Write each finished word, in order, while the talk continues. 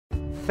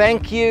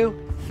Thank you,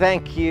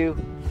 thank you,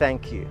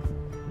 thank you.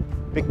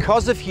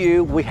 Because of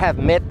you, we have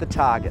met the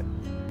target.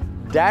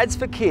 Dads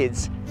for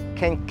Kids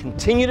can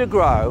continue to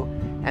grow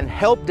and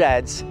help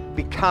dads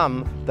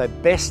become the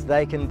best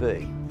they can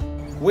be.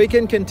 We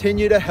can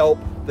continue to help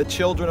the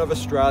children of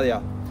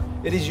Australia.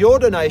 It is your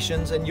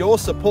donations and your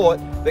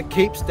support that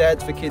keeps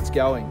Dads for Kids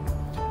going.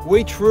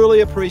 We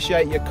truly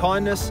appreciate your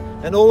kindness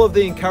and all of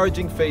the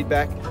encouraging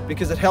feedback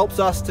because it helps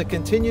us to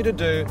continue to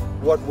do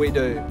what we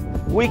do.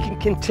 We can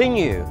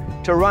continue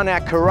to run our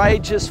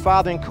courageous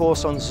fathering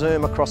course on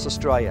Zoom across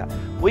Australia.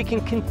 We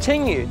can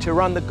continue to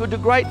run the Good to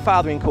Great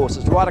fathering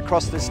courses right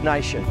across this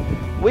nation.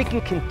 We can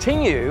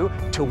continue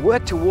to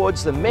work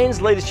towards the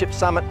Men's Leadership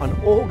Summit on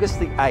August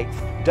the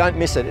 8th. Don't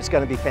miss it, it's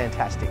going to be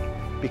fantastic.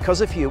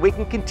 Because of you, we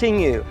can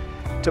continue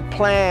to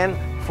plan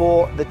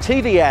for the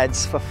TV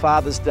ads for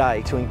Father's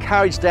Day to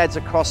encourage dads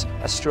across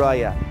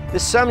Australia.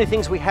 There's so many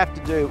things we have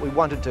to do, we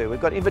want to do.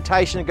 We've got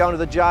invitation to go into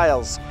the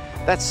jails.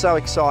 That's so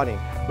exciting.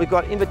 We've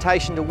got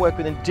invitation to work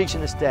with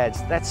Indigenous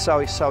dads. That's so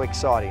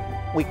exciting.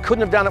 We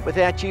couldn't have done it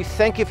without you.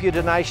 Thank you for your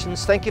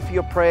donations. Thank you for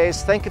your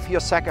prayers. Thank you for your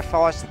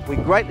sacrifice. We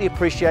greatly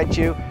appreciate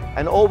you.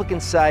 And all we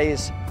can say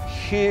is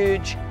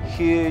huge,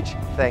 huge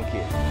thank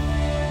you.